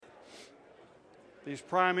These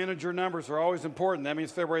prime integer numbers are always important. That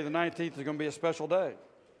means February the 19th is going to be a special day.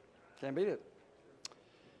 Can't beat it.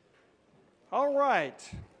 All right.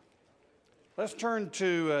 Let's turn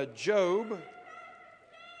to Job.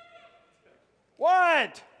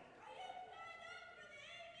 What?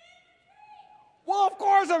 Well, of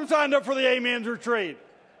course I'm signed up for the Amen retreat.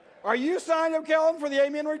 Are you signed up, Kellen, for the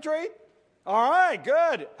Amen retreat? All right,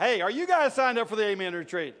 good. Hey, are you guys signed up for the Amen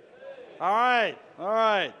retreat? All right, all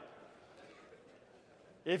right.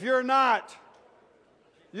 If you're not,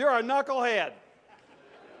 you're a knucklehead.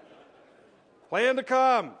 Plan to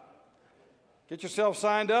come. Get yourself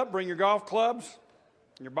signed up. Bring your golf clubs,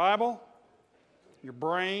 your Bible, your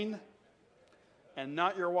brain, and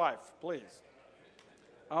not your wife, please.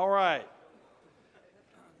 All right.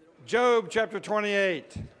 Job chapter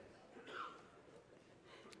 28.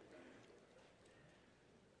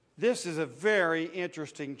 This is a very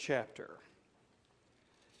interesting chapter.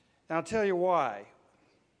 And I'll tell you why.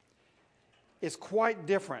 It's quite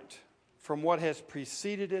different from what has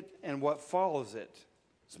preceded it and what follows it.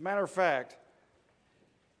 As a matter of fact,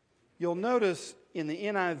 you'll notice in the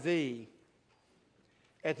NIV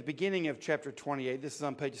at the beginning of chapter 28, this is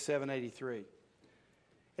on page 783,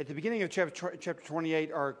 at the beginning of chapter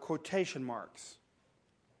 28 are quotation marks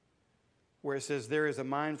where it says, there is a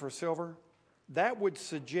mine for silver. That would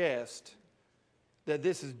suggest that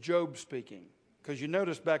this is Job speaking, because you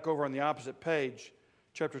notice back over on the opposite page,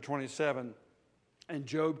 chapter 27, and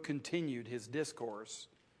Job continued his discourse,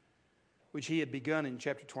 which he had begun in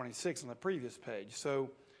chapter 26 on the previous page. So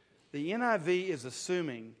the NIV is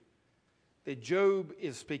assuming that Job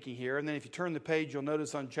is speaking here. And then if you turn the page, you'll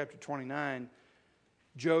notice on chapter 29,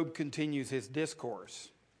 Job continues his discourse.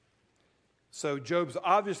 So Job's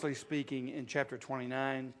obviously speaking in chapter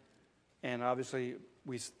 29, and obviously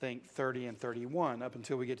we think 30 and 31, up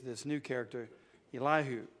until we get to this new character,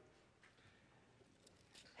 Elihu.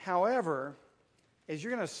 However, as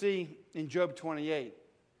you're going to see in Job 28,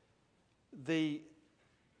 the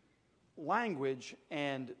language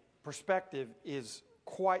and perspective is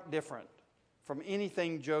quite different from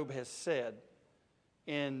anything Job has said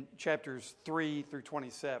in chapters 3 through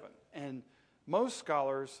 27. And most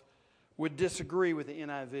scholars would disagree with the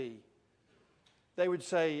NIV. They would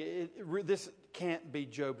say, this can't be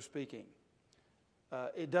Job speaking.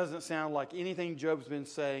 It doesn't sound like anything Job's been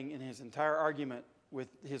saying in his entire argument with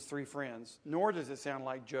his three friends, nor does it sound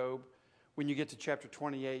like Job when you get to chapter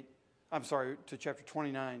 29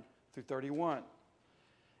 through 31.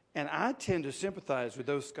 And I tend to sympathize with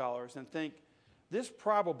those scholars and think this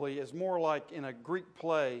probably is more like in a Greek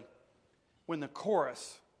play when the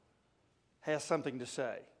chorus has something to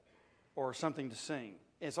say or something to sing.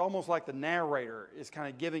 It's almost like the narrator is kind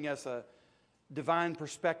of giving us a divine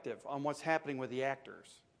perspective on what's happening with the actors.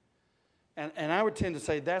 And I would tend to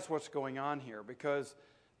say that's what's going on here, because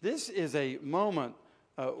this is a moment,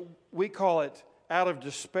 we call it, out of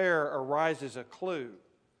despair arises a clue.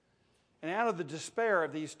 And out of the despair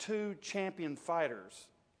of these two champion fighters,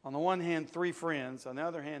 on the one hand, three friends, on the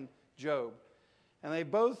other hand, Job, and they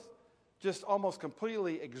both just almost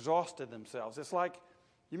completely exhausted themselves. It's like,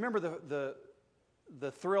 you remember the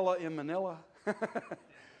Thrilla in Manila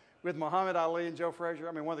with Muhammad Ali and Joe Frazier?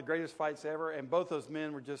 I mean, one of the greatest fights ever, and both those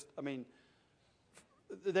men were just,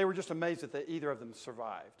 they were just amazed that either of them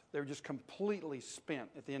survived. They were just completely spent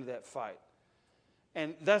at the end of that fight.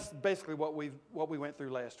 And that's basically what we went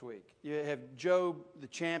through last week. You have Job, the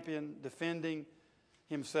champion, defending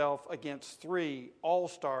himself against three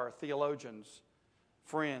all-star theologians,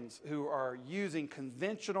 friends, who are using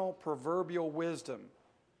conventional proverbial wisdom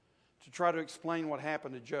to try to explain what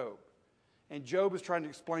happened to Job. And Job is trying to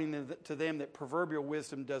explain to them that proverbial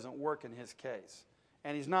wisdom doesn't work in his case.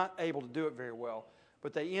 And he's not able to do it very well.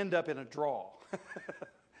 But they end up in a draw,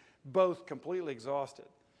 both completely exhausted.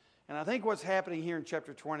 And I think what's happening here in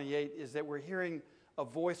chapter 28 is that we're hearing a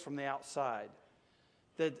voice from the outside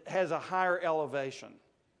that has a higher elevation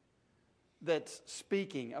that's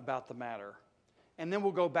speaking about the matter. And then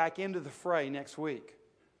we'll go back into the fray next week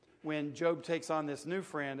when Job takes on this new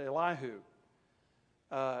friend, Elihu.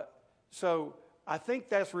 So I think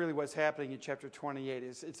that's really what's happening in chapter 28.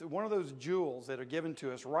 It's one of those jewels that are given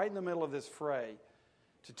to us right in the middle of this fray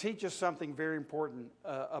to teach us something very important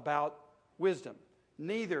about wisdom.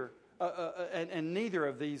 Neither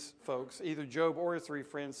of these folks, either Job or his three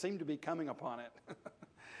friends, seem to be coming upon it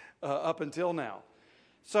up until now.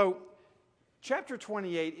 So chapter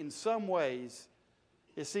 28, in some ways,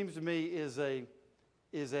 it seems to me, is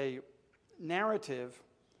a narrative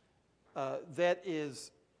that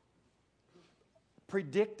is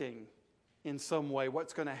predicting in some way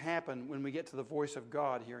what's going to happen when we get to the voice of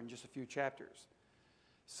God here in just a few chapters.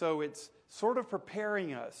 So it's sort of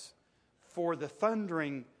preparing us for the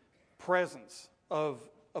thundering presence of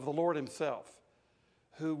the Lord himself,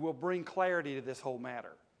 who will bring clarity to this whole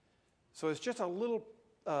matter. So it's just a little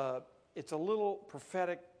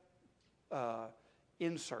prophetic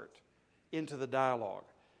insert into the dialogue,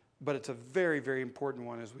 but it's a very, very important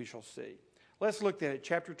one, as we shall see. Let's look then at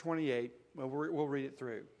chapter 28. We'll read it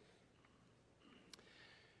through.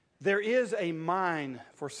 There is a mine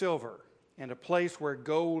for silver, and a place where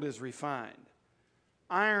gold is refined.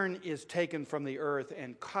 Iron is taken from the earth,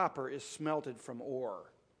 and copper is smelted from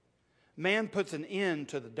ore. Man puts an end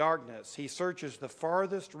to the darkness. He searches the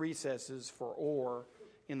farthest recesses for ore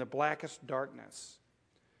in the blackest darkness.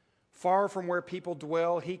 Far from where people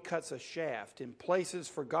dwell, he cuts a shaft in places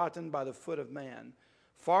forgotten by the foot of man.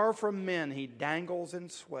 Far from men, he dangles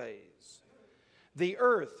and sways. The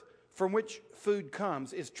earth from which food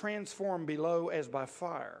comes is transformed below as by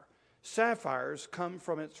fire. Sapphires come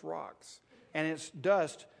from its rocks, and its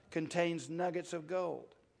dust contains nuggets of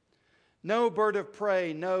gold. No bird of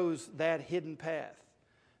prey knows that hidden path.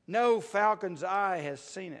 No falcon's eye has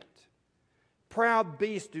seen it. Proud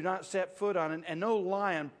beasts do not set foot on it, and no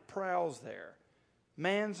lion prowls there.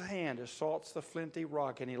 Man's hand assaults the flinty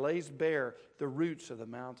rock, and he lays bare the roots of the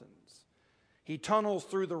mountains. He tunnels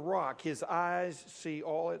through the rock. His eyes see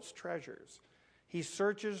all its treasures. He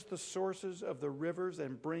searches the sources of the rivers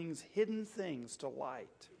and brings hidden things to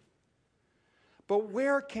light. But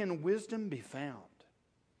where can wisdom be found?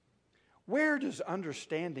 Where does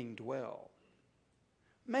understanding dwell?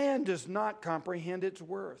 Man does not comprehend its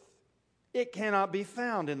worth. It cannot be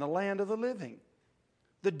found in the land of the living.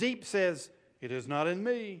 The deep says, "It is not in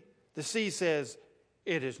me." The sea says,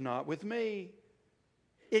 "It is not with me."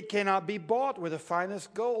 It cannot be bought with the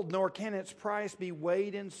finest gold, nor can its price be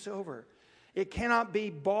weighed in silver. It cannot be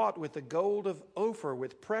bought with the gold of Ophir,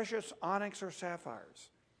 with precious onyx or sapphires.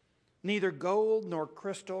 Neither gold nor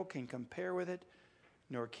crystal can compare with it,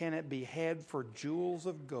 nor can it be had for jewels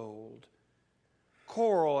of gold.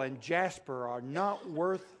 Coral and jasper are not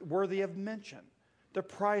worthy of mention. The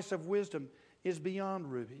price of wisdom is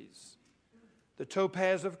beyond rubies. The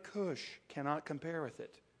topaz of Cush cannot compare with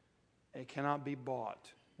it. It cannot be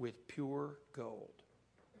bought with pure gold.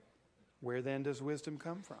 Where then does wisdom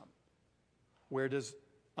come from? Where does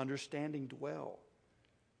understanding dwell?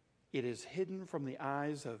 It is hidden from the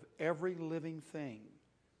eyes of every living thing,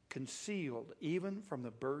 concealed even from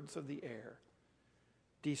the birds of the air.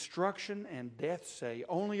 Destruction and death say,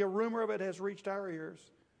 "Only a rumor of it has reached our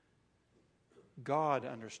ears." God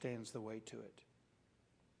understands the way to it,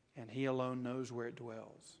 and he alone knows where it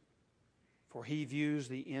dwells. For he views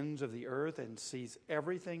the ends of the earth and sees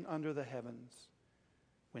everything under the heavens.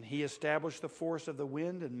 When he established the force of the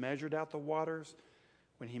wind and measured out the waters,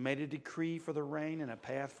 when he made a decree for the rain and a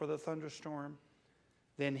path for the thunderstorm,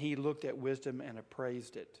 then he looked at wisdom and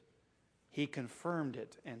appraised it. He confirmed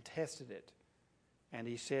it and tested it. And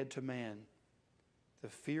he said to man, "The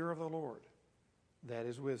fear of the Lord, that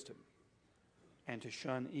is wisdom, and to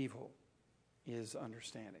shun evil is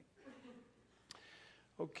understanding."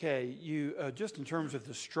 Okay, just in terms of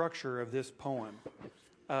the structure of this poem,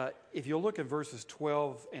 if you look at verses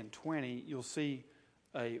 12 and 20, you'll see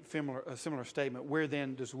a similar statement. Where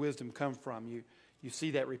then does wisdom come from? You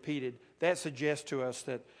see that repeated. That suggests to us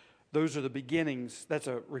that those are the beginnings. That's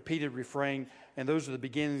a repeated refrain, and those are the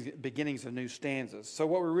beginnings of new stanzas. So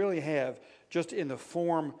what we really have, just in the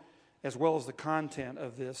form as well as the content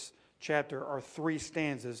of this chapter, are three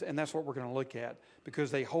stanzas, and that's what we're going to look at,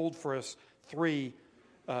 because they hold for us three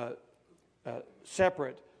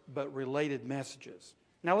separate but related messages.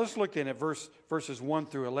 Now let's look then at verses 1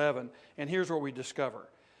 through 11, and here's what we discover.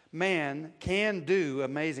 Man can do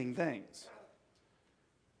amazing things.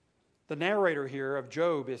 The narrator here of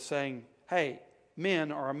Job is saying, hey,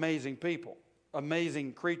 men are amazing people,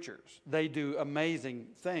 amazing creatures. They do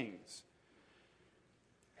amazing things.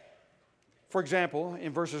 For example,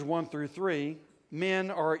 in verses 1 through 3,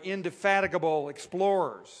 men are indefatigable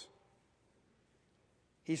explorers.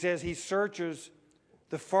 He says he searches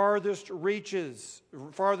the farthest recesses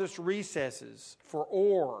for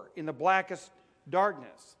ore in the blackest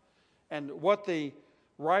darkness. And what the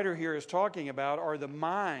writer here is talking about are the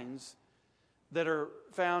mines that are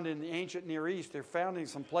found in the ancient Near East. They're found in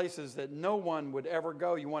some places that no one would ever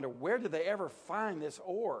go. You wonder, where did they ever find this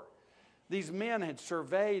ore? These men had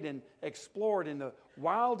surveyed and explored in the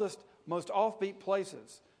wildest, most offbeat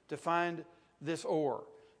places to find this ore.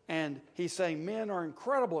 And he's saying men are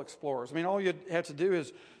incredible explorers. I mean, all you have to do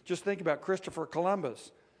is just think about Christopher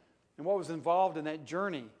Columbus and what was involved in that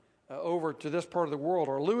journey over to this part of the world,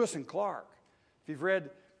 or Lewis and Clark. If you've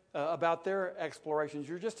read about their explorations,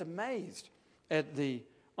 you're just amazed at the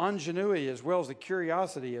ingenuity as well as the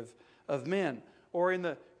curiosity of men. Or in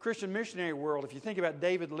the Christian missionary world, if you think about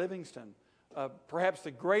David Livingstone, perhaps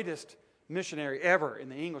the greatest missionary ever in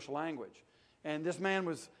the English language. And this man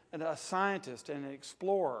was a scientist and an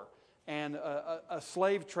explorer and a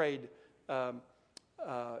slave trade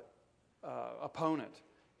opponent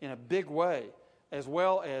in a big way, as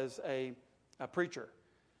well as a preacher.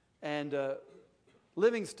 And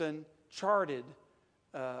Livingstone charted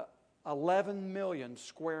 11 million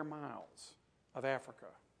square miles of Africa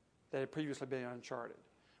that had previously been uncharted.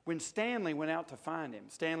 When Stanley went out to find him,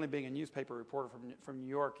 Stanley being a newspaper reporter from New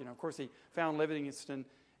York, of course he found Livingstone,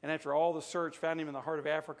 and after all the search, found him in the heart of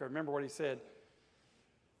Africa. Remember what he said?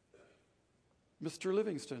 Mr.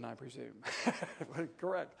 Livingstone, I presume.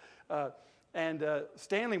 Correct. And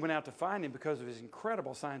Stanley went out to find him because of his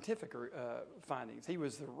incredible scientific findings. He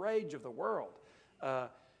was the rage of the world.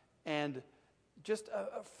 And just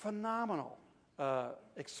a phenomenal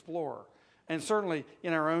explorer. And certainly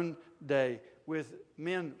in our own day, with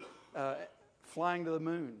men flying to the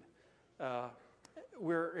moon,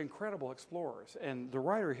 we're incredible explorers. And the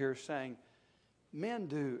writer here is saying, men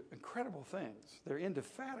do incredible things. They're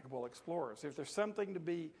indefatigable explorers. If there's something to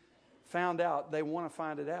be found out, they want to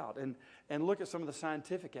find it out. And look at some of the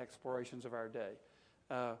scientific explorations of our day.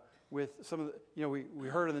 With some of the, we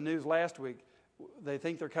heard in the news last week, they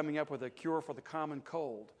think they're coming up with a cure for the common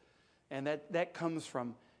cold. And that comes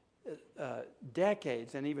from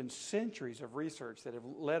decades and even centuries of research that have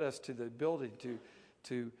led us to the ability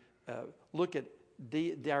to look at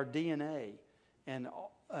our DNA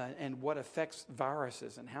and what affects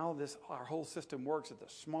viruses and how our whole system works at the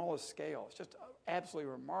smallest scale. It's just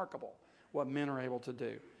absolutely remarkable what men are able to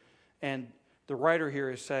do. And the writer here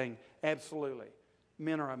is saying, absolutely,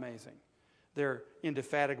 men are amazing. They're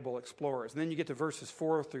indefatigable explorers. And then you get to verses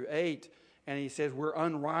 4 through 8, and he says, we're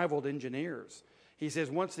unrivaled engineers. He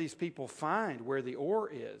says, once these people find where the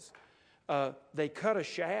ore is, they cut a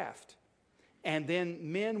shaft, and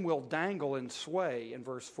then men will dangle and sway in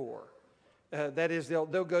verse 4. That is, they'll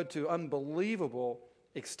go to unbelievable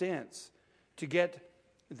extents to get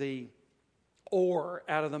the ore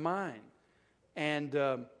out of the mine.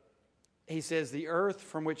 And he says, the earth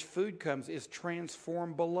from which food comes is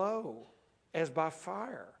transformed below as by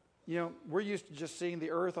fire. We're used to just seeing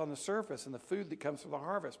the earth on the surface and the food that comes from the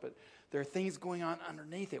harvest, but there are things going on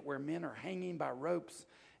underneath it where men are hanging by ropes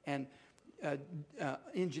and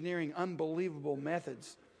engineering unbelievable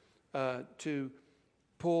methods to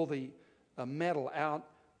pull the metal out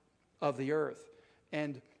of the earth.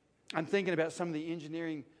 And I'm thinking about some of the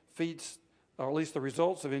engineering feats, or at least the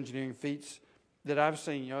results of engineering feats that I've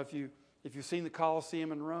seen. If you've seen the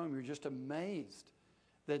Colosseum in Rome, you're just amazed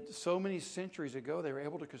that so many centuries ago they were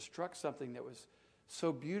able to construct something that was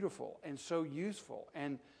so beautiful and so useful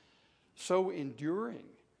and so enduring.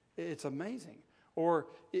 It's amazing. Or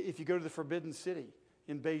if you go to the Forbidden City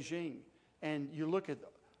in Beijing and you look at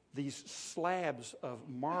these slabs of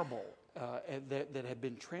marble that have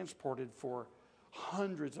been transported for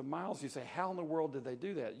hundreds of miles, you say, how in the world did they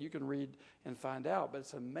do that? You can read and find out, but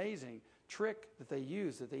it's an amazing trick that they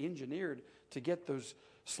used, that they engineered to get those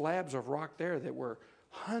slabs of rock there that were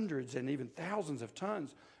hundreds and even thousands of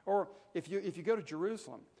tons. Or if you go to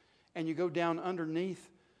Jerusalem and you go down underneath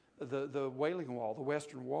the Wailing Wall, the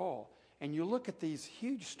Western Wall, and you look at these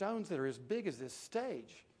huge stones that are as big as this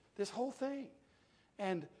stage, this whole thing,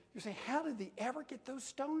 and you say, how did they ever get those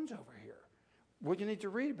stones over here? Well, you need to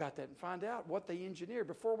read about that and find out what they engineered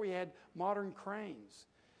before we had modern cranes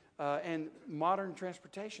and modern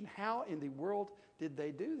transportation. How in the world did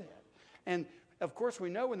they do that? And of course, we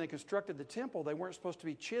know when they constructed the temple, they weren't supposed to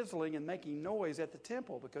be chiseling and making noise at the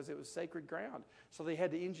temple because it was sacred ground. So they had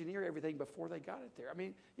to engineer everything before they got it there. I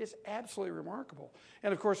mean, it's absolutely remarkable.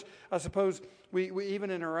 And of course, I suppose we even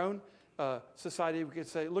in our own society, we could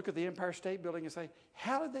say, look at the Empire State Building and say,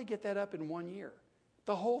 how did they get that up in 1 year?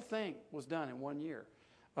 The whole thing was done in 1 year.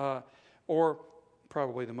 Or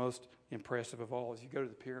probably the most impressive of all is you go to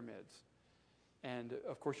the pyramids. And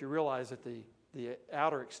of course, you realize that the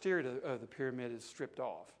outer exterior of the pyramid is stripped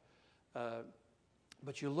off.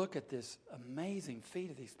 But you look at this amazing feat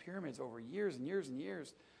of these pyramids over years and years and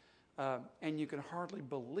years, and you can hardly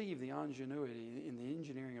believe the ingenuity in the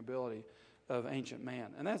engineering ability of ancient man.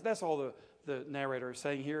 And that's all the narrator is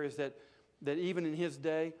saying here, is that even in his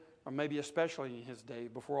day, or maybe especially in his day,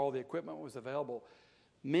 before all the equipment was available,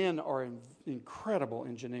 men are incredible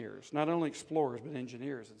engineers, not only explorers, but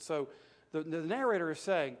engineers. And so the narrator is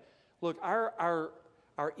saying, look, our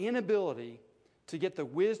inability to get the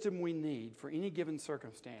wisdom we need for any given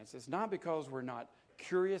circumstance is not because we're not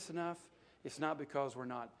curious enough. It's not because we're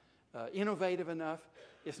not innovative enough.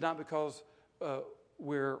 It's not because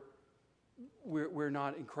we're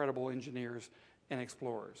not incredible engineers and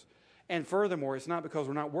explorers. And furthermore, it's not because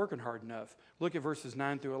we're not working hard enough. Look at verses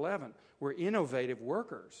 9 through 11. We're innovative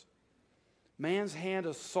workers. Man's hand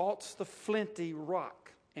assaults the flinty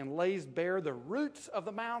rock and lays bare the roots of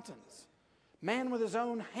the mountains. Man with his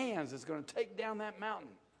own hands is going to take down that mountain.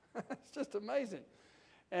 It's just amazing.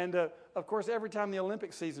 And, of course, every time the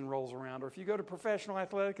Olympic season rolls around, or if you go to professional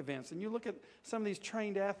athletic events and you look at some of these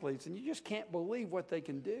trained athletes and you just can't believe what they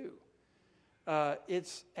can do.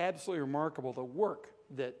 It's absolutely remarkable the work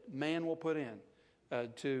that man will put in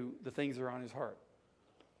to the things that are on his heart.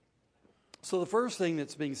 So the first thing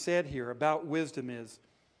that's being said here about wisdom is,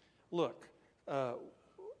 look,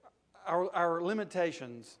 our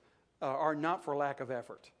limitations are not for lack of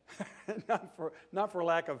effort, not for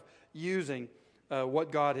lack of using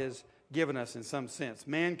what God has given us in some sense.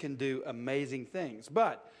 Man can do amazing things.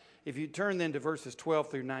 But if you turn then to verses 12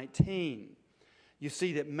 through 19, you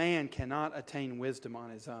see that man cannot attain wisdom on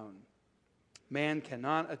his own. Man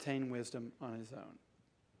cannot attain wisdom on his own.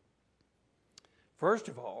 First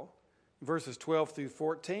of all, verses 12 through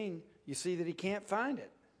 14, you see that he can't find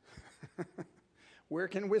it. Where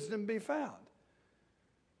can wisdom be found?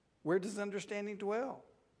 Where does understanding dwell?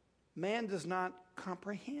 Man does not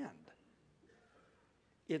comprehend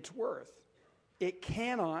its worth. It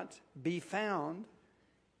cannot be found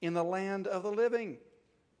in the land of the living.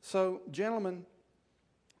 So, gentlemen,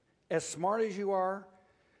 as smart as you are,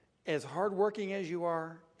 as hardworking as you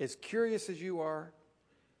are, as curious as you are,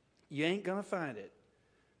 you ain't going to find it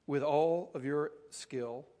with all of your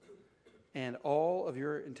skill and all of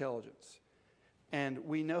your intelligence. And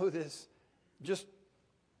we know this just,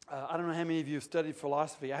 I don't know how many of you have studied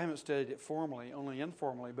philosophy. I haven't studied it formally, only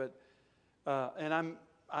informally, but, and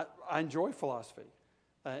I enjoy philosophy.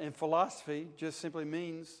 And philosophy just simply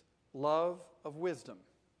means love of wisdom.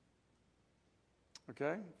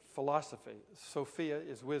 Okay? Philosophy. Sophia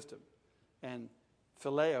is wisdom. And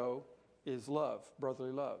phileo is love,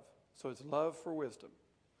 brotherly love. So it's love for wisdom.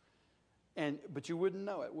 But you wouldn't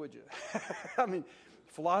know it, would you? I mean,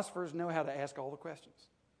 philosophers know how to ask all the questions.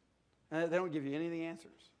 And they don't give you any of the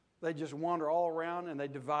answers. They just wander all around and they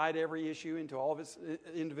divide every issue into all of its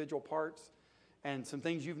individual parts. And some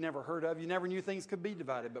things you've never heard of. You never knew things could be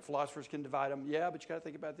divided, but philosophers can divide them. Yeah, but you got to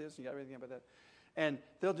think about this, and you got to think about that. And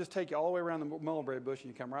they'll just take you all the way around the mulberry bush,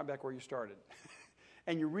 and you come right back where you started.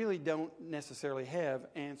 And you really don't necessarily have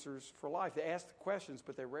answers for life. They ask the questions,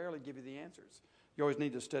 but they rarely give you the answers. You always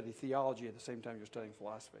need to study theology at the same time you're studying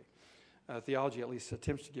philosophy. Theology at least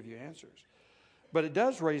attempts to give you answers. But it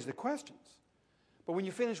does raise the questions. But when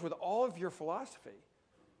you finish with all of your philosophy,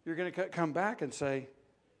 you're going to come back and say,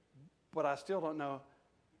 but I still don't know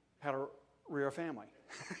how to rear a family.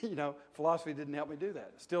 Philosophy didn't help me do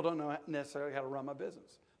that. Still don't know necessarily how to run my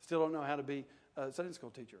business. Still don't know how to be a Sunday school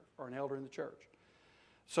teacher or an elder in the church.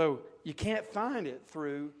 So you can't find it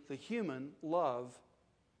through the human love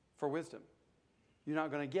for wisdom. You're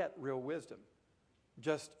not going to get real wisdom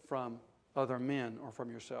just from other men or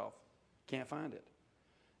from yourself. Can't find it.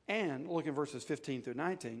 And look in verses 15 through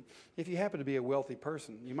 19. If you happen to be a wealthy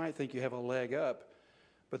person, you might think you have a leg up.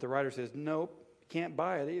 But the writer says, nope, can't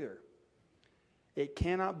buy it either. It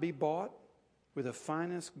cannot be bought with the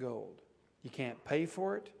finest gold. You can't pay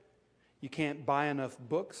for it. You can't buy enough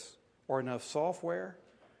books or enough software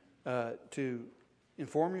to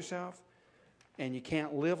inform yourself. And you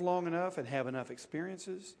can't live long enough and have enough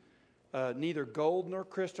experiences. Neither gold nor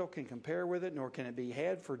crystal can compare with it, nor can it be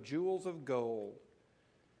had for jewels of gold.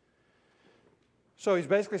 So he's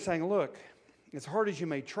basically saying, look, as hard as you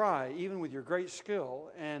may try, even with your great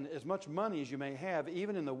skill and as much money as you may have,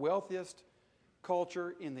 even in the wealthiest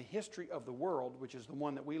culture in the history of the world, which is the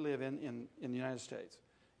one that we live in the United States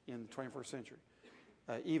in the 21st century,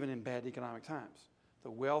 even in bad economic times,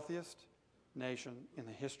 the wealthiest nation in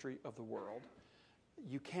the history of the world,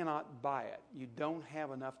 you cannot buy it. You don't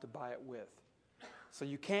have enough to buy it with. So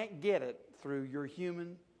you can't get it through your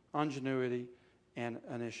human ingenuity and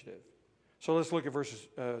initiative. So let's look at verses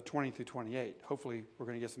 20 through 28. Hopefully we're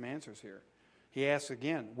going to get some answers here. He asks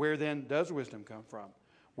again, where then does wisdom come from?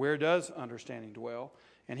 Where does understanding dwell?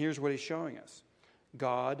 And here's what he's showing us.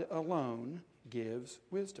 God alone gives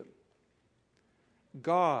wisdom.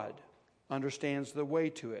 God understands the way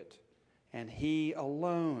to it, and he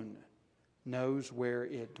alone knows where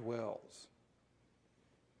it dwells.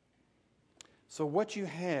 So what you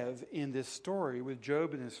have in this story with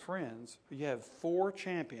Job and his friends, you have 4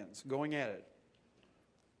 champions going at it.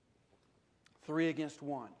 3 against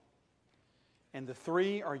 1. And the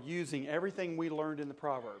 3 are using everything we learned in the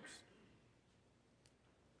Proverbs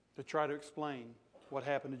to try to explain what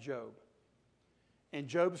happened to Job. And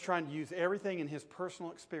Job's trying to use everything in his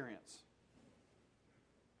personal experience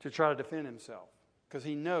to try to defend himself, because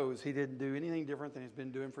he knows he didn't do anything different than he's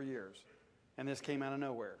been doing for years. And this came out of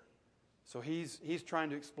nowhere. So he's trying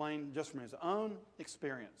to explain just from his own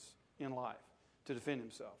experience in life to defend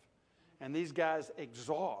himself. And these guys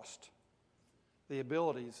exhaust the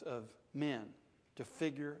abilities of men to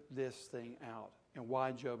figure this thing out and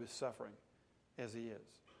why Job is suffering as he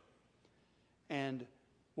is. And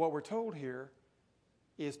what we're told here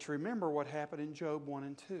is to remember what happened in Job 1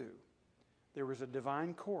 and 2. There was a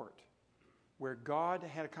divine court where God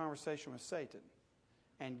had a conversation with Satan,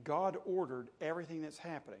 and God ordered everything that's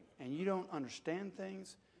happening. And you don't understand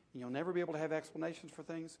things, and you'll never be able to have explanations for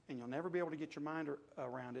things, and you'll never be able to get your mind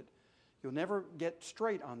around it. You'll never get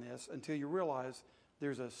straight on this until you realize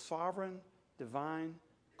there's a sovereign, divine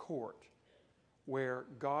court where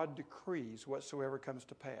God decrees whatsoever comes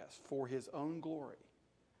to pass for his own glory.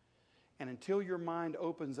 And until your mind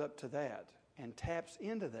opens up to that and taps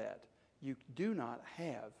into that, you do not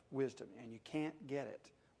have wisdom, and you can't get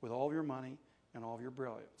it with all of your money and all of your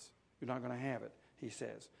brilliance. You're not going to have it, he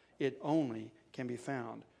says. It only can be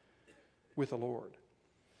found with the Lord.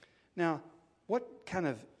 Now, what kind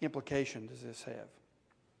of implication does this have?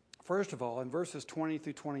 First of all, in verses 20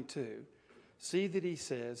 through 22, see that he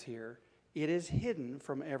says here, it is hidden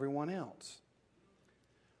from everyone else.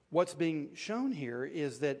 What's being shown here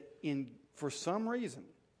is that for some reason,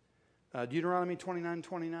 Deuteronomy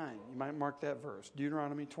 29:29, you might mark that verse.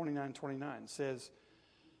 Deuteronomy 29:29 says,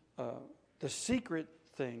 the secret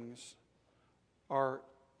things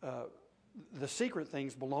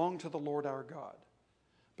belong to the Lord our God,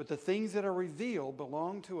 but the things that are revealed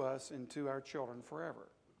belong to us and to our children forever.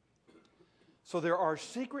 So there are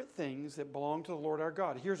secret things that belong to the Lord our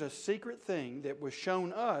God. Here's a secret thing that was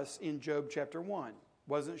shown us in Job chapter 1.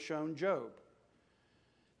 Wasn't shown Job.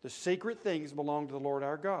 The secret things belong to the Lord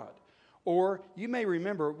our God. Or you may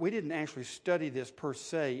remember, we didn't actually study this per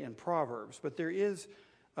se in Proverbs, but there is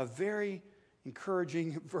a very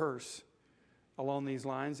encouraging verse along these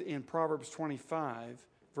lines in Proverbs 25,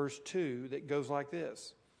 verse 2, that goes like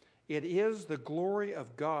this. It is the glory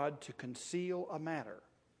of God to conceal a matter.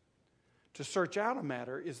 To search out a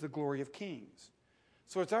matter is the glory of kings.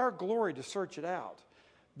 So it's our glory to search it out.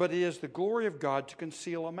 But it is the glory of God to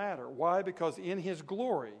conceal a matter. Why? Because in his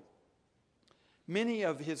glory, many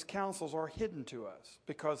of his counsels are hidden to us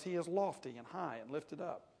because he is lofty and high and lifted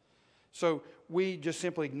up. So we just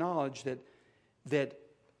simply acknowledge that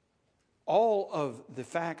all of the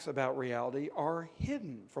facts about reality are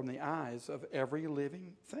hidden from the eyes of every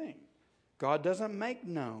living thing. God doesn't make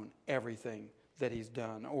known everything that he's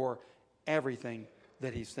done or everything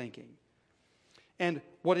that he's thinking. And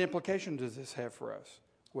what implication does this have for us?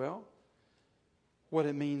 Well, what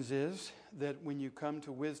it means is that when you come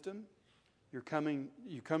to wisdom, you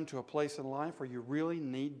come to a place in life where you really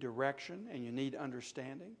need direction and you need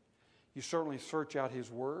understanding. You certainly search out his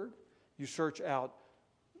word. You search out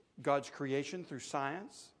God's creation through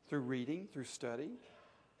science, through reading, through study.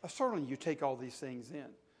 Certainly you take all these things in.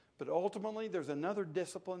 But ultimately there's another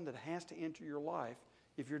discipline that has to enter your life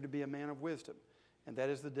if you're to be a man of wisdom, and that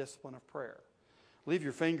is the discipline of prayer. Leave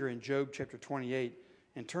your finger in Job chapter 28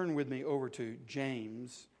 and turn with me over to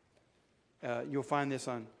James. You'll find this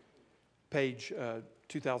on page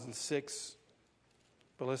 2006,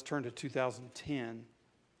 but let's turn to 2010.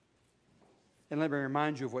 And let me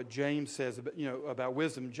remind you of what James says about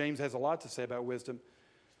wisdom. James has a lot to say about wisdom.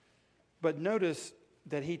 But notice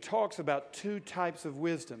that he talks about two types of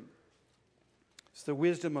wisdom. It's the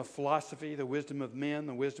wisdom of philosophy, the wisdom of men,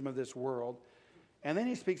 the wisdom of this world. And then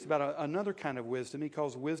he speaks about another kind of wisdom he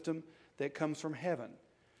calls wisdom that comes from heaven.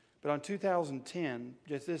 But on 2010,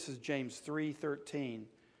 this is James 3:13.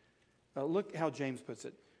 Look how James puts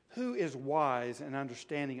it. Who is wise and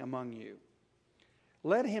understanding among you?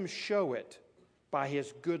 Let him show it by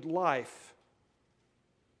his good life.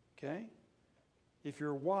 Okay? If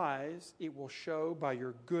you're wise, it will show by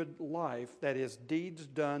your good life, that is, deeds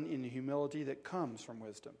done in the humility that comes from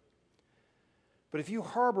wisdom. But if you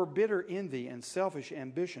harbor bitter envy and selfish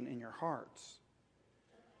ambition in your hearts,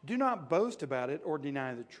 do not boast about it or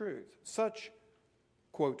deny the truth. Such,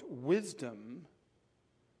 quote, wisdom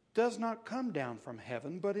does not come down from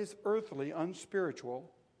heaven, but is earthly,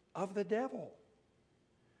 unspiritual, of the devil.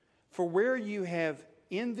 For where you have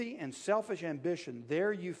envy and selfish ambition,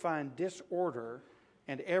 there you find disorder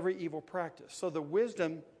and every evil practice. So the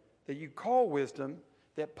wisdom that you call wisdom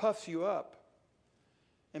that puffs you up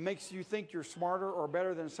and makes you think you're smarter or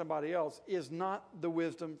better than somebody else is not the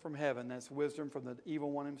wisdom from heaven. That's wisdom from the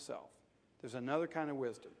evil one himself. There's another kind of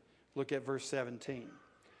wisdom. Look at verse 17.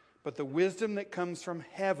 But the wisdom that comes from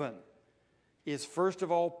heaven is first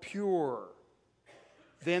of all pure,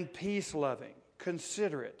 then peace-loving,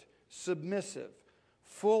 considerate, submissive,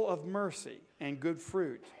 full of mercy and good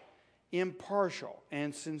fruit, impartial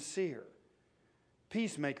and sincere.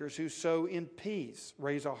 Peacemakers who sow in peace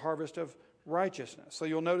raise a harvest of righteousness. So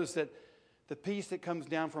you'll notice that the peace that comes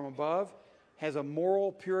down from above has a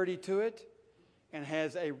moral purity to it and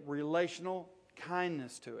has a relational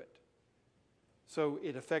kindness to it. So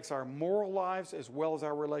it affects our moral lives as well as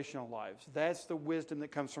our relational lives. That's the wisdom that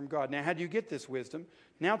comes from God. Now, how do you get this wisdom?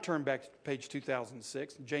 Now turn back to page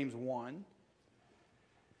 2006, James 1.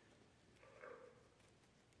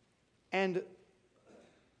 And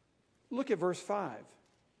look at verse 5.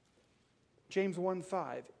 James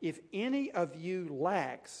 1:5. If any of you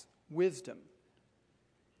lacks wisdom,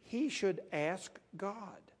 he should ask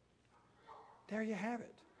God. There you have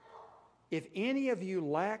it. If any of you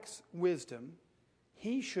lacks wisdom,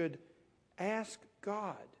 he should ask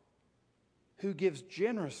God, who gives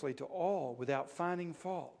generously to all without finding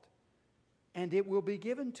fault, and it will be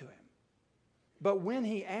given to him. But when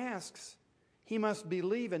he asks, he must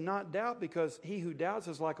believe and not doubt, because he who doubts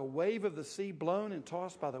is like a wave of the sea blown and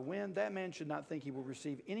tossed by the wind. That man should not think he will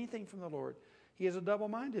receive anything from the Lord. He is a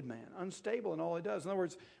double-minded man, unstable in all he does. In other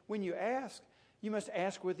words, when you ask, you must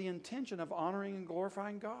ask with the intention of honoring and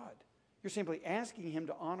glorifying God. You're simply asking him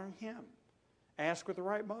to honor him. Ask with the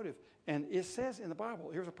right motive. And it says in the Bible,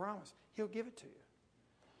 here's a promise, he'll give it to you.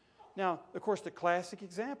 Now, of course, the classic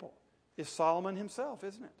example is Solomon himself,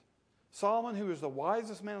 isn't it? Solomon, who is the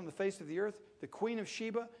wisest man on the face of the earth, the Queen of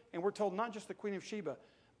Sheba, and we're told not just the Queen of Sheba,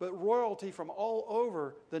 but royalty from all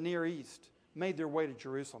over the Near East made their way to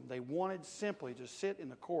Jerusalem. They wanted simply to sit in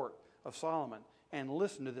the court of Solomon and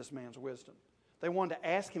listen to this man's wisdom. They wanted to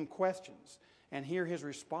ask him questions and hear his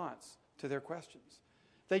response to their questions.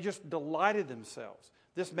 They just delighted themselves.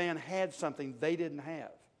 This man had something they didn't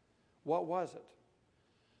have. What was it?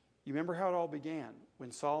 You remember how it all began?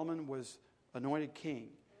 When Solomon was anointed king,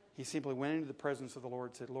 he simply went into the presence of the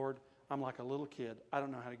Lord and said, Lord, I'm like a little kid. I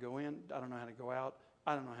don't know how to go in. I don't know how to go out.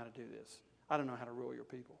 I don't know how to do this. I don't know how to rule your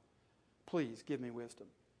people. Please give me wisdom.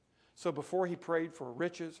 So before he prayed for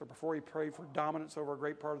riches or before he prayed for dominance over a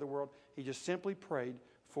great part of the world, he just simply prayed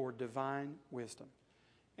for divine wisdom.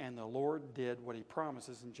 And the Lord did what he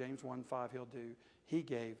promises in James 1:5 he'll do. He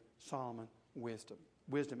gave Solomon wisdom.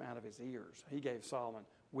 Wisdom out of his ears. He gave Solomon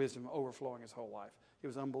wisdom overflowing his whole life. It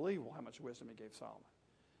was unbelievable how much wisdom he gave Solomon.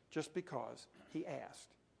 Just because he asked.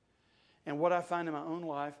 And what I find in my own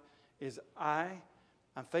life is I'm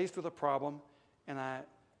faced with a problem, and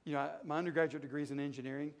my undergraduate degree is in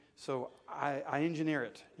engineering, so I engineer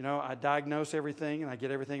it. I diagnose everything, and I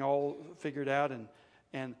get everything all figured out,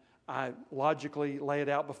 and I logically lay it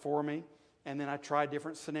out before me, and then I try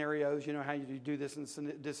different scenarios. You know how you do this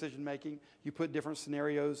in decision making? You put different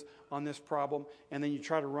scenarios on this problem, and then you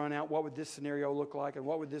try to run out what would this scenario look like, and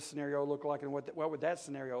what would this scenario look like, and what would that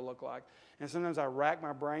scenario look like. And sometimes I rack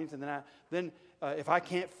my brains, and then if I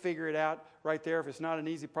can't figure it out right there, if it's not an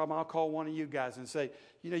easy problem, I'll call one of you guys and say,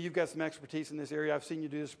 you've got some expertise in this area. I've seen you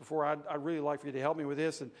do this before. I'd really like for you to help me with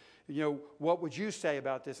this. And, what would you say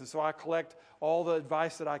about this? And so I collect all the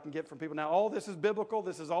advice that I can get from people. Now, all this is biblical.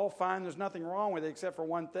 This is all fine. There's nothing wrong with it except for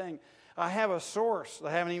one thing. I have a source that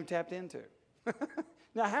I haven't even tapped into.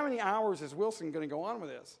 Now, how many hours is Wilson going to go on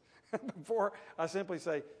with this before I simply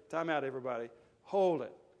say, time out, everybody. Hold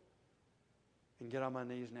it. And get on my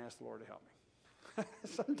knees and ask the Lord to help me.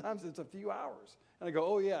 Sometimes it's a few hours. And I go,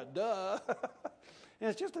 oh, yeah, duh. And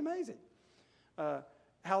it's just amazing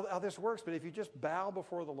how this works. But if you just bow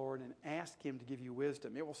before the Lord and ask him to give you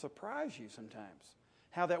wisdom, it will surprise you sometimes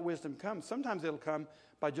how that wisdom comes. Sometimes it'll come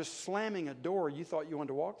by just slamming a door you thought you wanted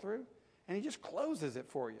to walk through, and he just closes it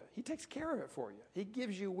for you. He takes care of it for you. He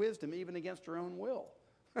gives you wisdom even against your own will.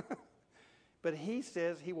 But he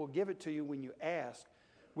says he will give it to you when you ask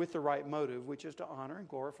with the right motive, which is to honor and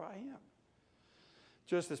glorify him.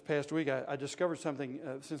 Just this past week, I discovered something,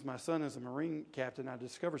 since my son is a Marine captain, I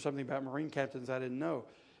discovered something about Marine captains I didn't know,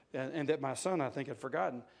 and that my son, I think, had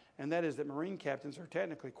forgotten, and that is that Marine captains are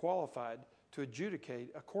technically qualified to adjudicate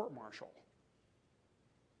a court-martial.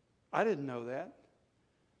 I didn't know that,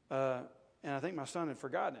 and I think my son had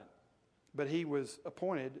forgotten it, but he was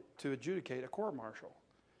appointed to adjudicate a court-martial.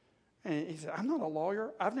 And he said, I'm not a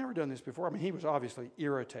lawyer. I've never done this before. I mean, he was obviously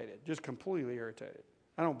irritated, just completely irritated.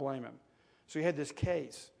 I don't blame him. So he had this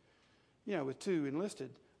case, with 2 enlisted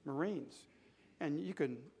Marines. And you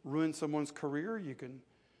can ruin someone's career. You can,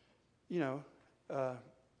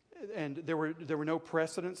 and there were no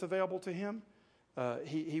precedents available to him.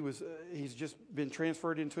 He's just been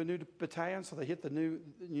transferred into a new battalion, so they hit the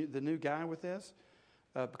new guy with this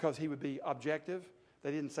because he would be objective.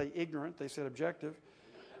 They didn't say ignorant. They said objective.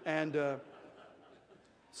 And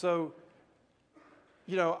so,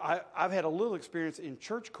 I've had a little experience in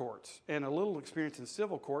church courts and a little experience in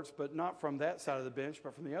civil courts, but not from that side of the bench,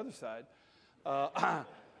 but from the other side.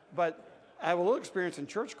 But I have a little experience in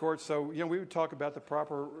church courts, so, we would talk about the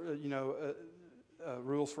proper,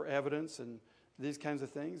 rules for evidence and these kinds of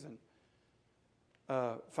things.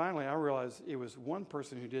 And finally, I realized it was one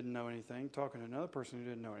person who didn't know anything talking to another person who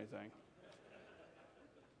didn't know anything.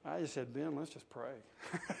 I just said, Ben, let's just pray.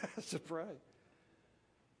 Let's just pray.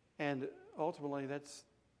 And ultimately, that's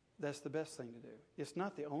the best thing to do. It's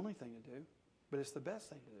not the only thing to do, but it's the best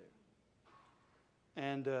thing to do.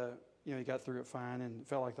 And, he got through it fine and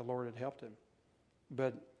felt like the Lord had helped him.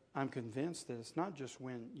 But I'm convinced that it's not just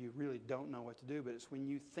when you really don't know what to do, but it's when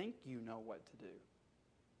you think you know what to do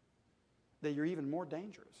that you're even more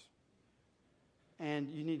dangerous. And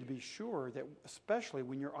you need to be sure that, especially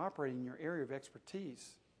when you're operating in your area of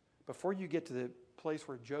expertise, before you get to the place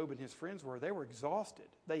where Job and his friends were, they were exhausted.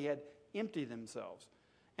 They had emptied themselves,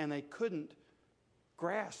 and they couldn't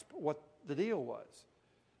grasp what the deal was.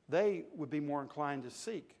 They would be more inclined to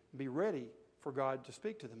seek, be ready for God to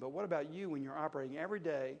speak to them. But what about you when you're operating every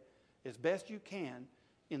day as best you can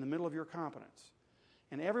in the middle of your competence?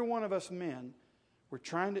 And every one of us men, we're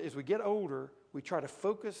trying to, as we get older, we try to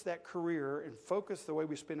focus that career and focus the way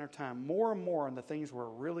we spend our time more and more on the things we're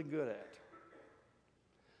really good at.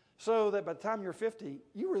 So that by the time you're 50,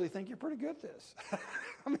 you really think you're pretty good at this.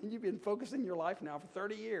 I mean, you've been focusing your life now for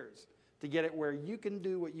 30 years to get it where you can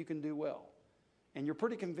do what you can do well. And you're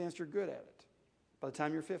pretty convinced you're good at it by the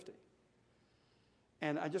time you're 50.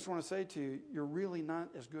 And I just want to say to you, you're really not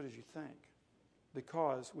as good as you think.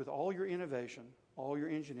 Because with all your innovation, all your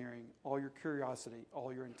engineering, all your curiosity,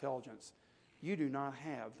 all your intelligence, you do not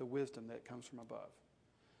have the wisdom that comes from above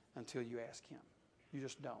until you ask Him. You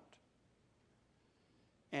just don't.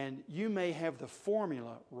 And you may have the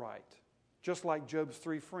formula right, just like Job's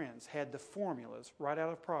three friends had the formulas right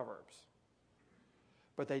out of Proverbs.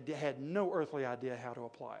 But they had no earthly idea how to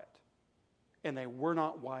apply it. And they were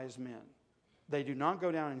not wise men. They do not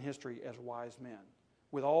go down in history as wise men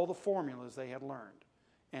with all the formulas they had learned.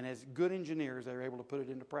 And as good engineers, they were able to put it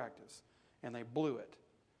into practice. And they blew it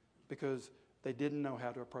because they didn't know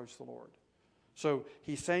how to approach the Lord. So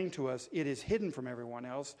he's saying to us, it is hidden from everyone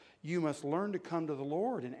else. You must learn to come to the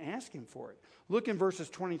Lord and ask Him for it. Look in verses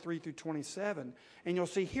 23 through 27, and you'll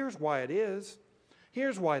see here's why it is.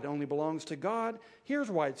 Here's why it only belongs to God. Here's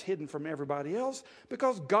why it's hidden from everybody else.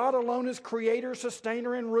 Because God alone is creator,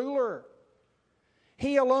 sustainer, and ruler.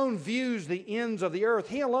 He alone views the ends of the earth.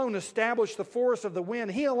 He alone established the force of the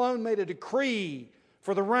wind. He alone made a decree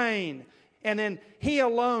for the rain. And then He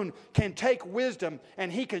alone can take wisdom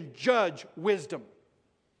and He can judge wisdom.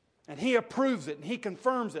 And He approves it and He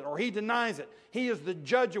confirms it or He denies it. He is the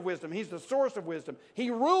judge of wisdom. He's the source of wisdom. He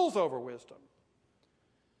rules over wisdom.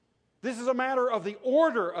 This is a matter of the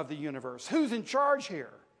order of the universe. Who's in charge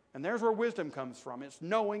here? And there's where wisdom comes from. It's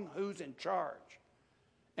knowing who's in charge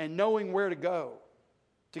and knowing where to go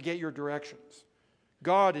to get your directions.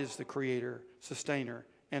 God is the creator, sustainer,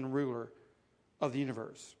 and ruler of the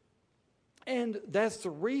universe. And that's the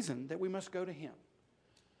reason that we must go to Him.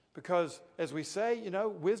 Because, as we say,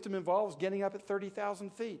 wisdom involves getting up at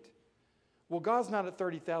 30,000 feet. Well, God's not at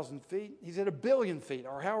 30,000 feet. He's at 1 billion feet,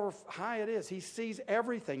 or however high it is. He sees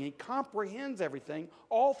everything. He comprehends everything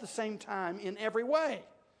all at the same time in every way,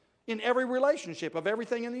 in every relationship of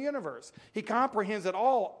everything in the universe. He comprehends it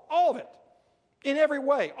all of it, in every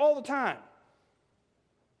way, all the time.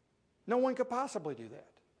 No one could possibly do that.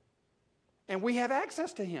 And we have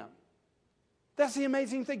access to Him. That's the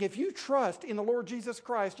amazing thing. If you trust in the Lord Jesus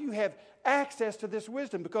Christ, you have access to this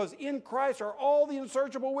wisdom because in Christ are all the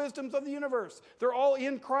unsearchable wisdoms of the universe. They're all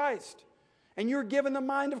in Christ. And you're given the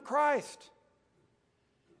mind of Christ.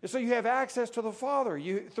 And so you have access to the Father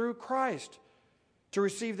through Christ to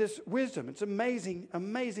receive this wisdom. It's an amazing,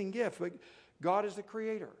 amazing gift. But God is the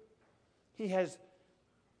creator.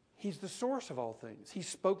 He's the source of all things. He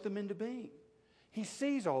spoke them into being. He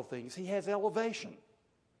sees all things. He has elevation.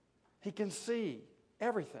 He can see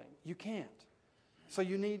everything. You can't. So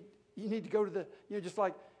you need to go to the, just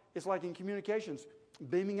like, it's like in communications,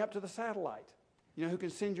 beaming up to the satellite, who can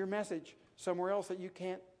send your message somewhere else that you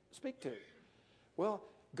can't speak to. Well,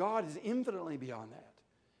 God is infinitely beyond that.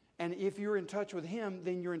 And if you're in touch with Him,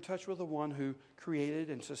 then you're in touch with the one who created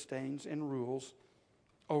and sustains and rules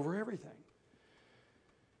over everything.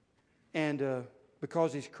 And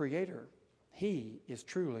because He's creator, He is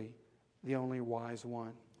truly the only wise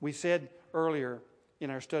one. We said earlier in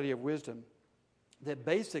our study of wisdom that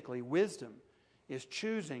basically wisdom is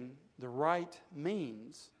choosing the right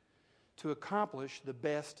means to accomplish the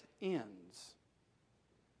best ends.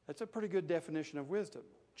 That's a pretty good definition of wisdom.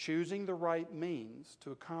 Choosing the right means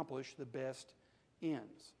to accomplish the best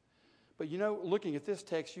ends. But looking at this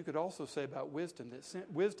text, you could also say about wisdom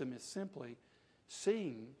that wisdom is simply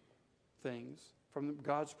seeing things from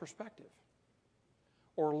God's perspective,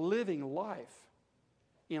 or living life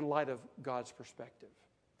in light of God's perspective.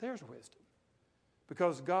 There's wisdom.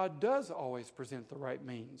 Because God does always present the right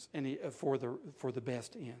means for the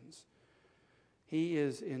best ends. He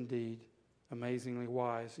is indeed amazingly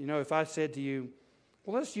wise. If I said to you,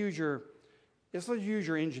 well, let's use your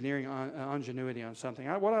engineering ingenuity on something.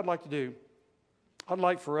 What I'd like to do, I'd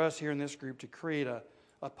like for us here in this group to create a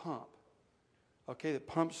pump, okay, that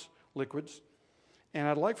pumps liquids. And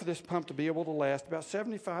I'd like for this pump to be able to last about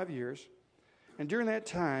 75 years. And during that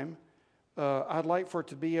time, I'd like for it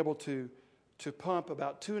to be able to pump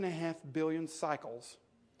about 2.5 billion cycles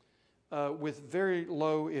with very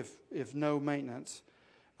low, if no maintenance.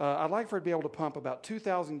 I'd like for it to be able to pump about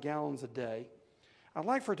 2,000 gallons a day. I'd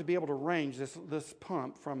like for it to be able to range this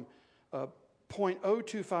pump from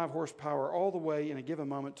 0.025 horsepower all the way in a given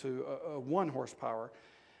moment to 1 horsepower.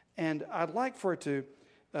 And I'd like for it to,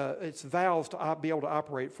 its valves to be able to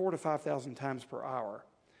operate 4,000 to 5,000 times per hour.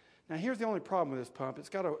 Now here's the only problem with this pump. It's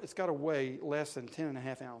got to weigh less than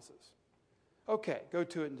 10.5 ounces. Okay, go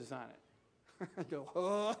to it and design it. I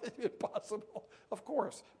go, impossible. Of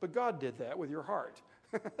course, but God did that with your heart.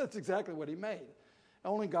 That's exactly what He made.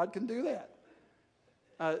 Only God can do that.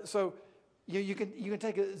 So you can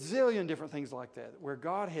take a zillion different things like that, where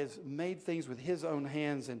God has made things with His own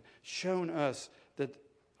hands and shown us that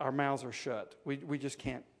our mouths are shut. We just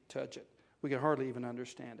can't touch it. We can hardly even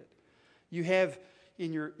understand it. You have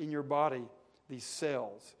in your body these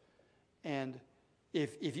cells, and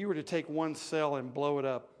if you were to take one cell and blow it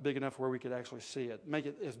up big enough where we could actually see it, make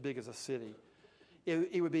it as big as a city,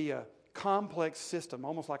 it would be a complex system,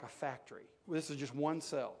 almost like a factory. This is just one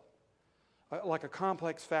cell. Like a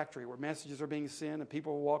complex factory where messages are being sent and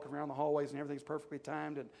people are walking around the hallways and everything's perfectly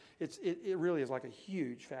timed. And it really is like a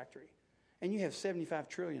huge factory. And you have 75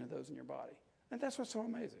 trillion of those in your body. And that's what's so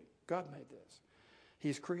amazing. God made this.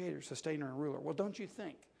 He's creator, sustainer, and ruler. Well, don't you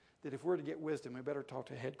think that if we're to get wisdom, we better talk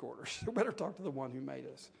to headquarters. We better talk to the one who made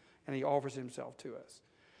us. And He offers Himself to us.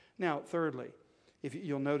 Now, thirdly, if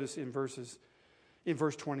you'll notice in verse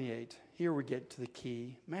 28, here we get to the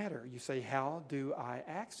key matter. You say, how do I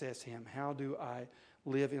access Him? How do I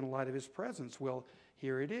live in light of His presence? Well,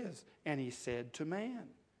 here it is. And He said to man.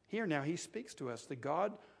 Here now He speaks to us, the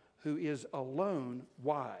God who is alone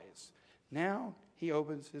wise. Now He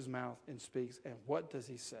opens His mouth and speaks. And what does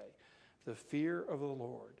He say? The fear of the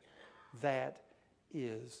Lord, that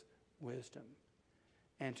is wisdom.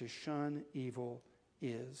 And to shun evil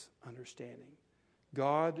is understanding.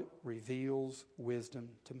 God reveals wisdom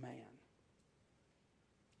to man.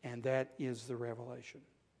 And that is the revelation.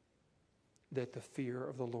 That the fear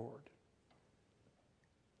of the Lord,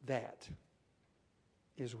 that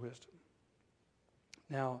is wisdom.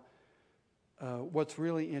 Now, what's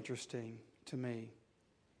really interesting to me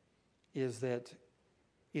is that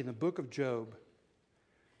in the book of Job,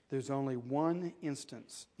 there's only one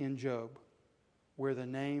instance in Job where the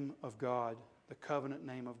name of God, the covenant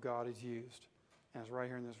name of God, is used. And it's right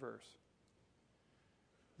here in this verse.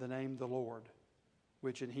 The name the Lord,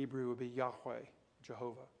 which in Hebrew would be Yahweh,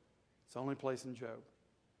 Jehovah. It's the only place in Job.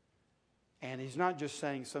 And he's not just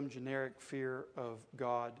saying some generic fear of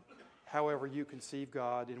God, however you conceive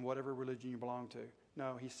God in whatever religion you belong to.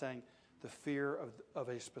 No, he's saying the fear of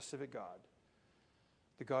a specific God.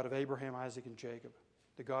 The God of Abraham, Isaac, and Jacob.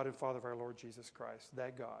 The God and Father of our Lord Jesus Christ.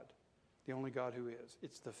 That God. The only God who is.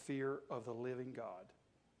 It's the fear of the living God.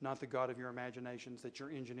 Not the God of your imaginations that your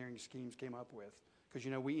engineering schemes came up with. Because,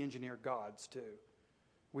 we engineer gods too.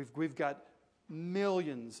 We've got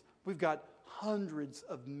millions, we've got hundreds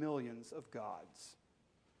of millions of gods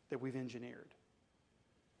that we've engineered.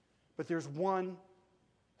 But there's one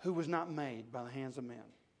who was not made by the hands of men.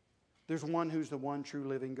 There's one who's the one true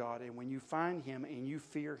living God. And when you find Him and you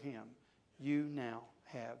fear Him, you now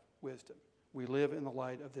have wisdom. We live in the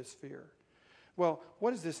light of this fear. Well,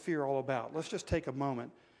 what is this fear all about? Let's just take a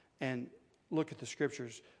moment and look at the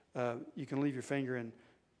scriptures. You can leave your finger in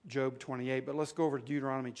Job 28, but let's go over to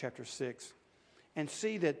Deuteronomy chapter 6 and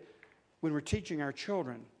see that when we're teaching our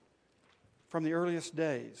children from the earliest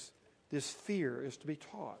days, this fear is to be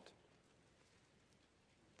taught.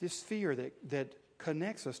 This fear that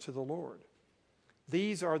connects us to the Lord.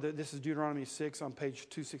 This is Deuteronomy 6 on page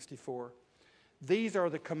 264. These are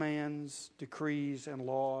the commands, decrees, and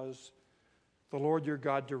laws the Lord your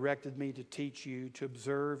God directed me to teach you, to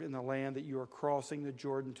observe in the land that you are crossing the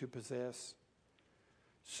Jordan to possess,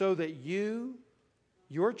 so that you,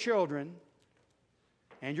 your children,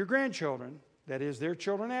 and your grandchildren, that is, their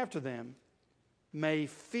children after them, may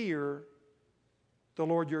fear the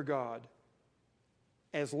Lord your God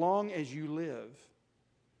as long as you live,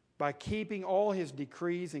 by keeping all His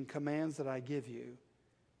decrees and commands that I give you,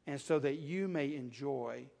 and so that you may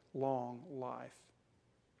enjoy long life.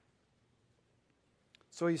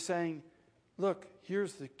 So He's saying, look,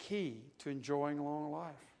 here's the key to enjoying long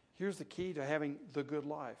life. Here's the key to having the good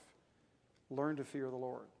life. Learn to fear the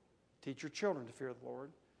Lord. Teach your children to fear the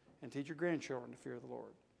Lord, and teach your grandchildren to fear the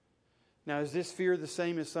Lord. Now, is this fear the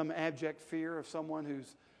same as some abject fear of someone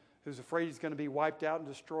who's afraid he's going to be wiped out and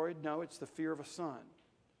destroyed? No, it's the fear of a son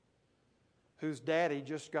whose daddy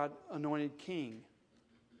just got anointed king.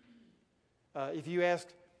 If you ask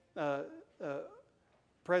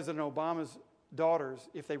President Obama's daughters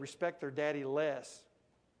if they respect their daddy less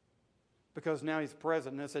because now he's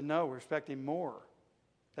president, they said, no, we respect him more.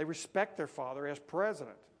 They respect their father as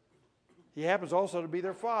president. He happens also to be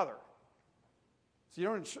their father. So you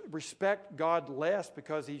don't respect God less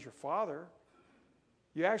because He's your father.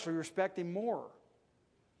 You actually respect Him more.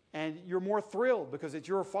 And you're more thrilled because it's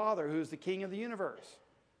your Father who is the King of the universe.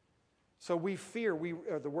 So we fear,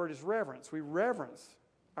 the word is reverence. We reverence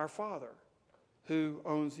our Father who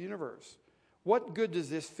owns the universe. What good does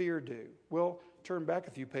this fear do? Well, turn back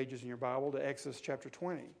a few pages in your Bible to Exodus chapter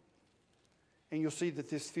 20. And you'll see that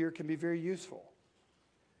this fear can be very useful.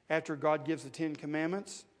 After God gives the 10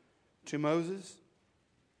 Commandments to Moses,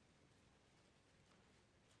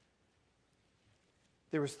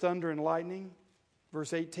 there was thunder and lightning.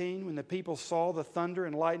 Verse 18, when the people saw the thunder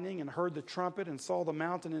and lightning and heard the trumpet and saw the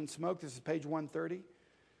mountain in smoke, this is page 130,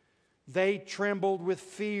 they trembled with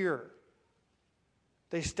fear.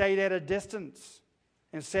 They stayed at a distance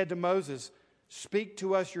and said to Moses, speak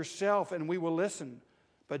to us yourself and we will listen,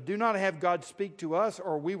 but do not have God speak to us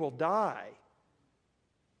or we will die.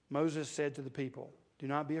 Moses said to the people, do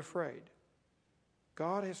not be afraid.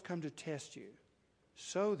 God has come to test you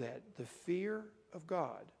so that the fear of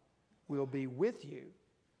God will be with you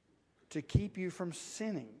to keep you from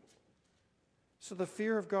sinning. So the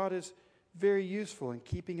fear of God is very useful in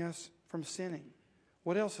keeping us from sinning.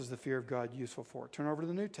 What else is the fear of God useful for? Turn over to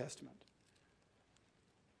the New Testament.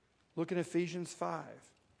 Look at Ephesians 5.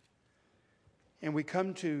 And we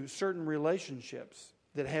come to certain relationships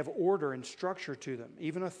that have order and structure to them,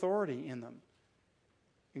 even authority in them,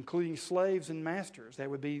 including slaves and masters. That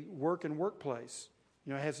would be work and workplace.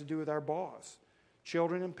 It has to do with our boss.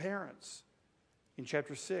 Children and parents in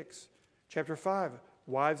chapter 6. Chapter 5,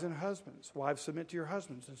 wives and husbands. Wives, submit to your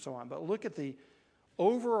husbands, and so on. But look at the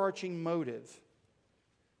overarching motive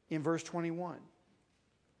in verse 21.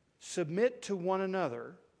 Submit to one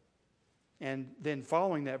another. And then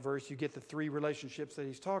following that verse, you get the three relationships that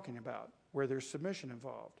he's talking about, where there's submission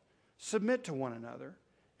involved. Submit to one another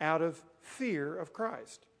out of fear of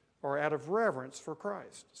Christ, or out of reverence for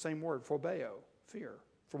Christ. Same word, phobeo, fear,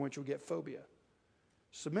 from which you'll get phobia.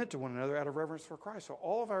 Submit to one another out of reverence for Christ. So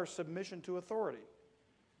all of our submission to authority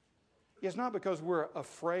is not because we're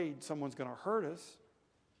afraid someone's going to hurt us.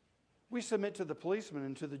 We submit to the policeman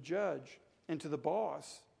and to the judge and to the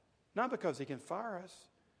boss, not because he can fire us,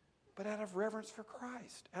 but out of reverence for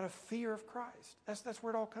Christ, out of fear of Christ. That's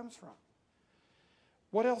where it all comes from.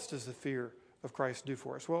 What else does the fear of Christ do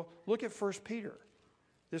for us? Well, look at 1 Peter.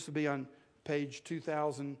 This will be on page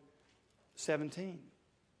 2017.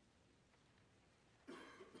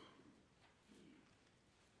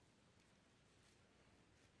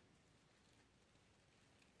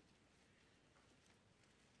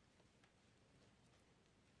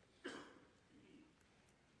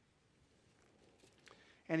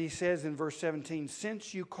 And he says in verse 17,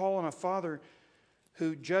 since you call on a Father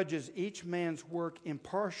who judges each man's work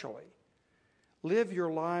impartially, live your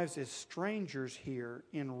lives as strangers here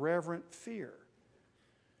in reverent fear.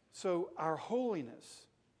 So our holiness,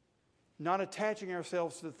 not attaching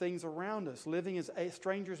ourselves to the things around us, living as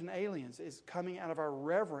strangers and aliens, is coming out of our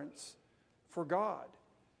reverence for God.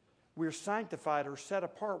 We're sanctified or set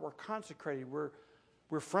apart. We're consecrated. We're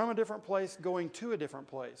from a different place going to a different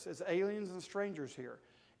place as aliens and strangers here.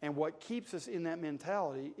 And what keeps us in that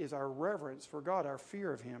mentality is our reverence for God, our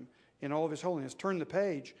fear of Him in all of His holiness. Turn the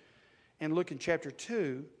page and look in chapter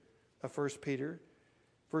 2 of 1 Peter,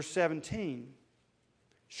 verse 17.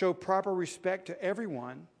 Show proper respect to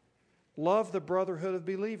everyone. Love the brotherhood of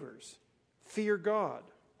believers. Fear God.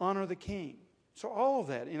 Honor the king. So all of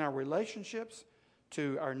that in our relationships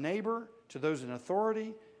to our neighbor, to those in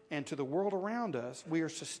authority, and to the world around us, we are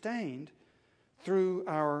sustained through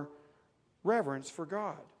our reverence for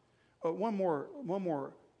God. One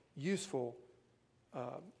more useful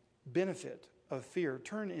benefit of fear.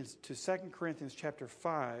 Turn to 2 Corinthians chapter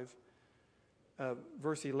 5,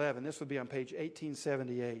 verse 11. This would be on page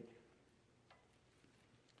 1878.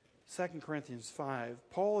 2 Corinthians 5.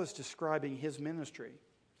 Paul is describing his ministry.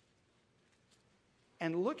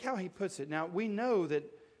 And look how he puts it. Now, we know that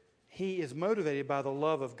he is motivated by the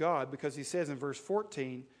love of God because he says in verse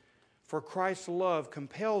 14, "For Christ's love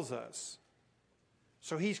compels us."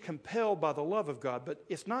 So he's compelled by the love of God. But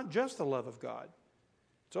it's not just the love of God.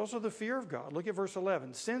 It's also the fear of God. Look at verse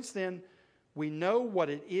 11. "Since then, we know what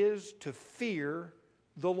it is to fear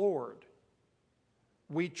the Lord.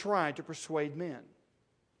 We try to persuade men."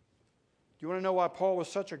 Do you want to know why Paul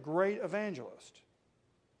was such a great evangelist?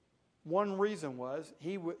 One reason was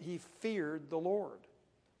he feared the Lord.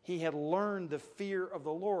 He had learned the fear of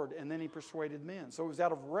the Lord, and then he persuaded men. So it was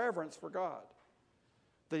out of reverence for God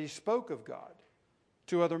that he spoke of God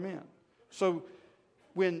to other men. So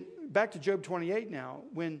back to Job 28 now,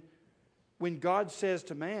 when God says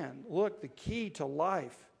to man, look, the key to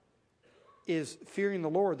life is fearing the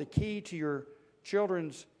Lord. The key to your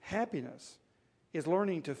children's happiness is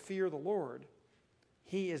learning to fear the Lord.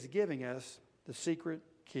 He is giving us the secret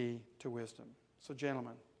key to wisdom. So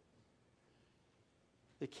gentlemen,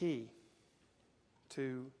 the key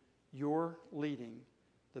to your leading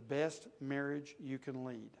the best marriage you can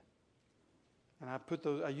lead. And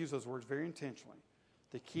I use those words very intentionally.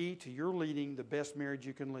 The key to your leading the best marriage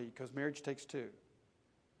you can lead, because marriage takes two.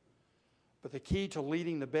 But the key to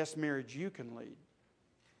leading the best marriage you can lead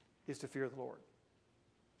is to fear the Lord.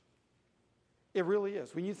 It really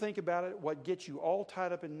is. When you think about it, what gets you all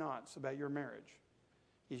tied up in knots about your marriage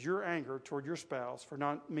is your anger toward your spouse for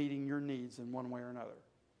not meeting your needs in one way or another.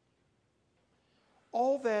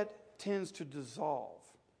 All that tends to dissolve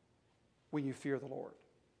when you fear the Lord.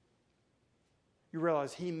 You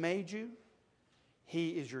realize He made you,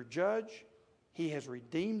 He is your judge, He has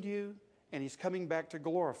redeemed you, and He's coming back to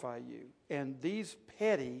glorify you. And these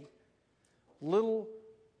petty little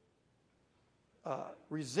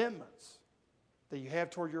resentments that you have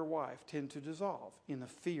toward your wife tend to dissolve in the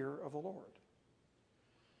fear of the Lord.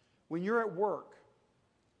 When you're at work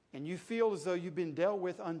and you feel as though you've been dealt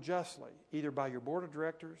with unjustly, either by your board of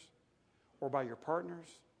directors or by your partners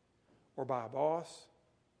or by a boss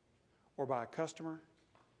or by a customer,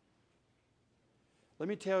 let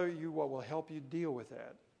me tell you what will help you deal with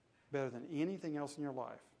that better than anything else in your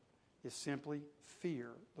life is simply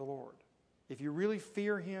fear the Lord. If you really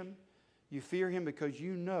fear Him, you fear Him because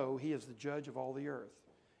you know He is the judge of all the earth.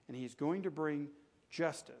 And He's going to bring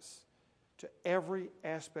justice to every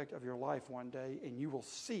aspect of your life one day, and you will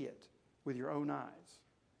see it with your own eyes,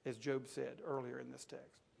 as Job said earlier in this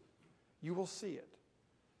text. You will see it.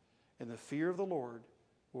 And the fear of the Lord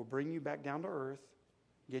will bring you back down to earth,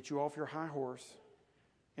 get you off your high horse,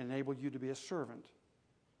 and enable you to be a servant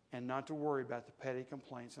and not to worry about the petty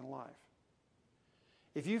complaints in life.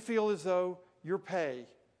 If you feel as though your pay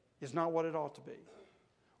is not what it ought to be,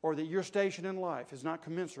 or that your station in life is not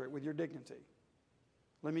commensurate with your dignity,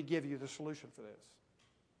 let me give you the solution for this.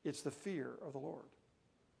 It's the fear of the Lord.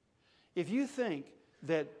 If you think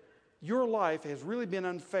that your life has really been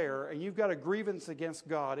unfair and you've got a grievance against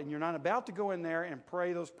God and you're not about to go in there and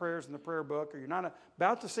pray those prayers in the prayer book, or you're not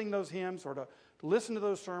about to sing those hymns or to listen to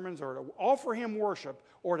those sermons or to offer Him worship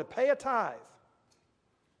or to pay a tithe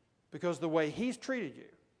because the way He's treated you,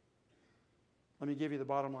 let me give you the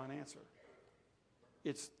bottom line answer.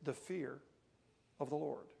 It's the fear of the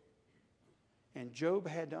Lord. And Job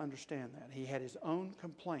had to understand that. He had his own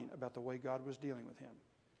complaint about the way God was dealing with him.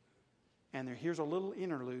 And here's a little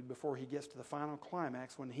interlude before he gets to the final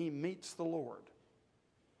climax when he meets the Lord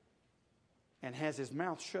and has his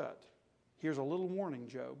mouth shut. Here's a little warning,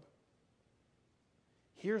 Job.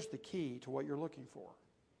 Here's the key to what you're looking for.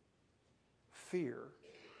 Fear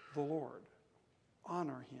the Lord.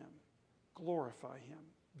 Honor Him. Glorify Him.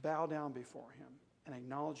 Bow down before Him and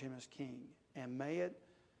acknowledge Him as King. And may it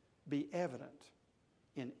be evident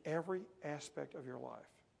in every aspect of your life.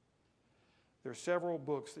 There are several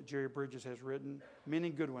books that Jerry Bridges has written,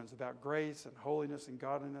 many good ones about grace and holiness and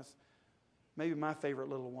godliness. Maybe my favorite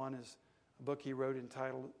little one is a book he wrote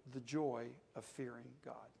entitled The Joy of Fearing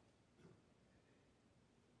God.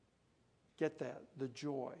 Get that, the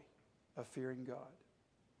joy of fearing God.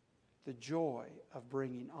 The joy of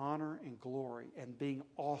bringing honor and glory and being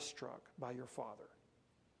awestruck by your Father.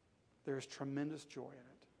 There is tremendous joy in it.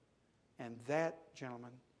 And that,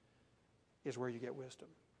 gentlemen, is where you get wisdom.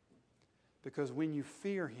 Because when you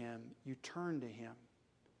fear Him, you turn to Him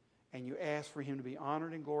and you ask for Him to be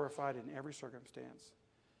honored and glorified in every circumstance.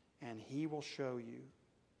 And He will show you,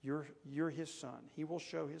 you're His son. He will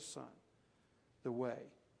show His Son the way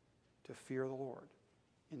to fear the Lord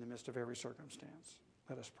in the midst of every circumstance.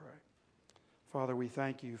 Let us pray. Father, we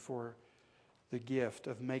thank you for the gift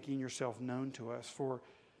of making yourself known to us, for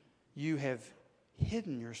you have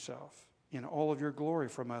hidden yourself in all of your glory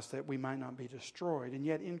from us that we might not be destroyed. And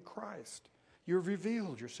yet in Christ, you have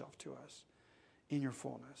revealed yourself to us in your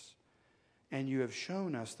fullness. And you have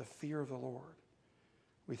shown us the fear of the Lord.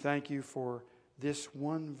 We thank you for this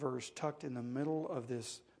one verse tucked in the middle of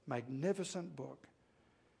this magnificent book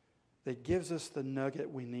that gives us the nugget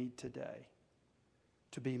we need today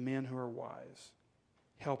to be men who are wise.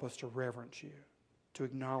 Help us to reverence you, to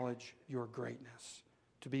acknowledge your greatness,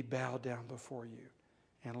 to be bowed down before you.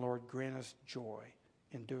 And Lord, grant us joy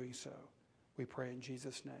in doing so. We pray in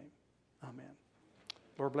Jesus' name. Amen.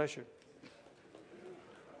 Lord bless you.